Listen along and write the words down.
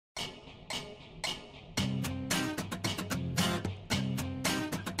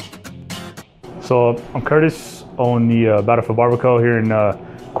So I'm Curtis, own the Battlefield Barber Co here in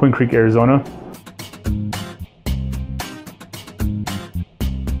Queen Creek, Arizona.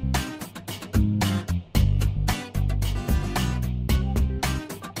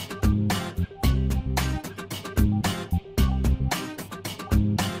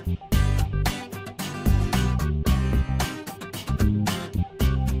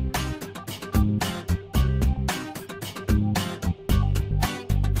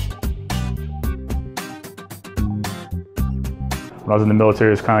 When I was in the military,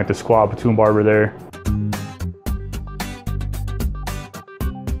 it was kind of like the squad platoon barber there.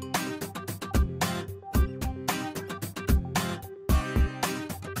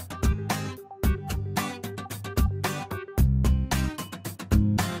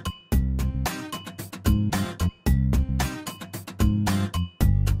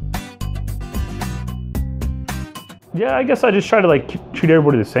 Yeah, I guess I just try to treat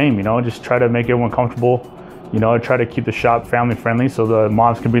everybody the same, you know, just try to make everyone comfortable. You know, I try to keep the shop family friendly so the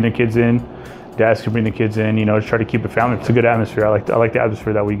moms can bring their kids in, dads can bring the kids in, you know, just try to keep it family. It's a good atmosphere. I like the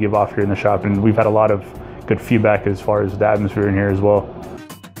atmosphere that we give off here in the shop, and we've had a lot of good feedback as far as the atmosphere in here as well.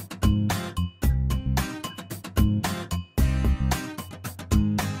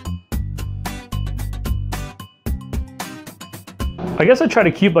 I guess I try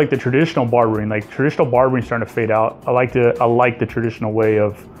to keep like the traditional barbering. Like traditional barbering starting to fade out. I like the traditional way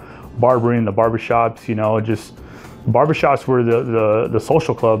of barbering, the barbershops, you know, just barbershops were the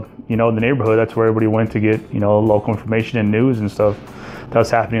social club, you know, in the neighborhood. That's where everybody went to get, you know, local information and news and stuff that's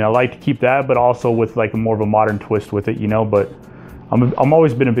happening. I like to keep that, but also with like more of a modern twist with it, you know. But I'm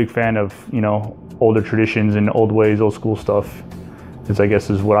always been a big fan of, you know, older traditions and old ways, old school stuff. I guess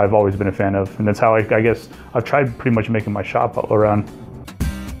is what I've always been a fan of, and that's how I guess I've tried pretty much making my shop all around.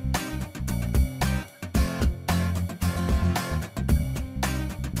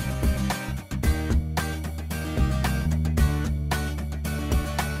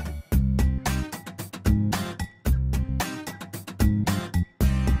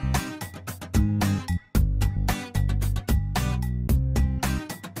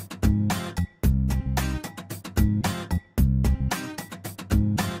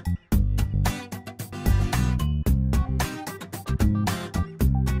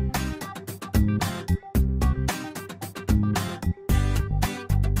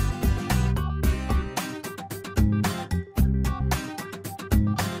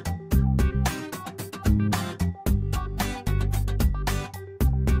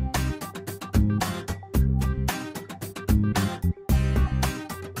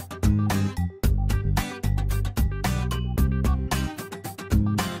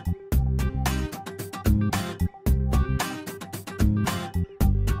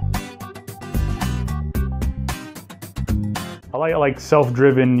 I like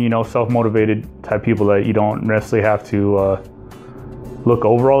self-driven, you know, self-motivated type people that you don't necessarily have to look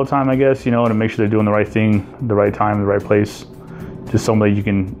over all the time, I guess, you know, to make sure they're doing the right thing, the right time, the right place. Just somebody you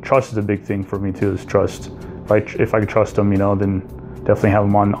can trust is a big thing for me too, is trust. If I can trust them, you know, then definitely have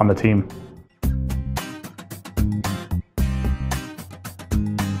them on the team.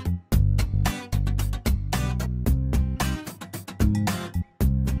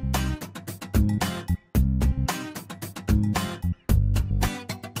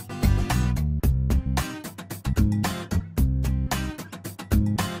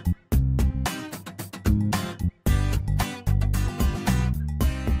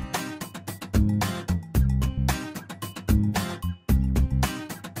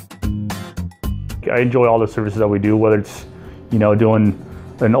 I enjoy all the services that we do, whether it's, you know, doing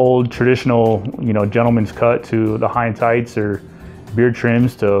an old traditional, you know, gentleman's cut to the high and tights, or beard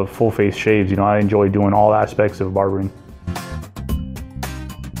trims to full face shaves. You know, I enjoy doing all aspects of barbering.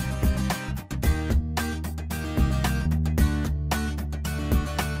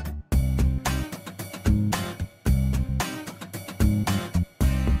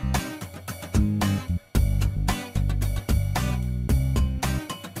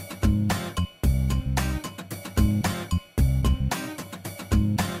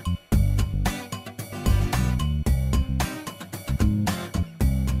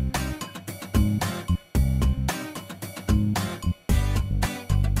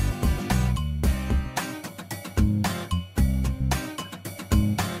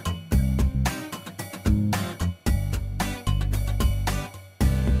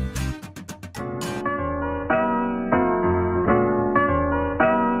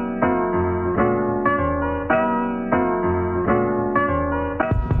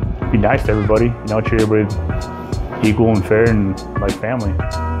 Be nice to everybody, you know, treat everybody equal and fair and like family.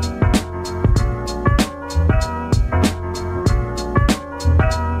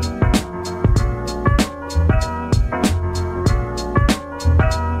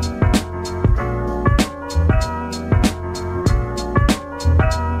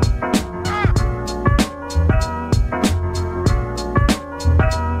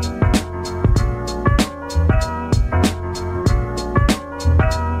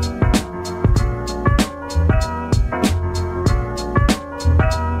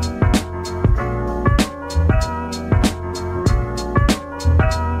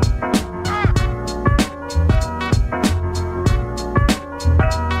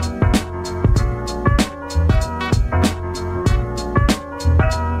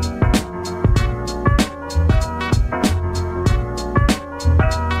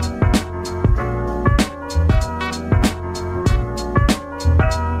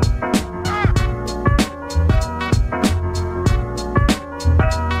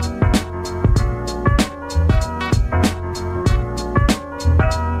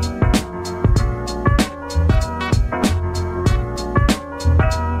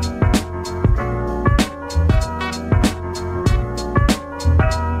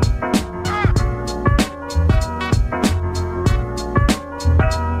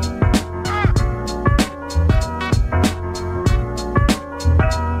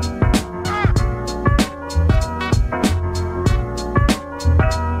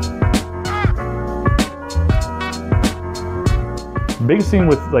 biggest thing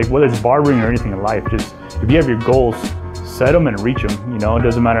with like whether it's barbering or anything in life, just if you have your goals, set them and reach them. You know, it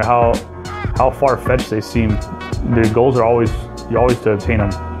doesn't matter how far-fetched they seem. The goals are always, you're always to attain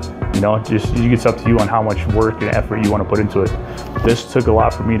them. You know, just it's up to you on how much work and effort you want to put into it. This took a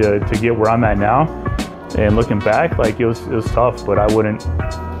lot for me to get where I'm at now. And looking back, like it was tough, but I wouldn't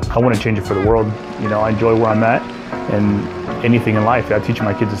change it for the world. You know, I enjoy where I'm at, and anything in life, I teach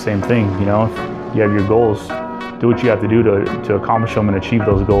my kids the same thing. You know, you have your goals, do what you have to do to accomplish them and achieve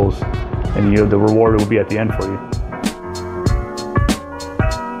those goals, and the reward will be at the end for you.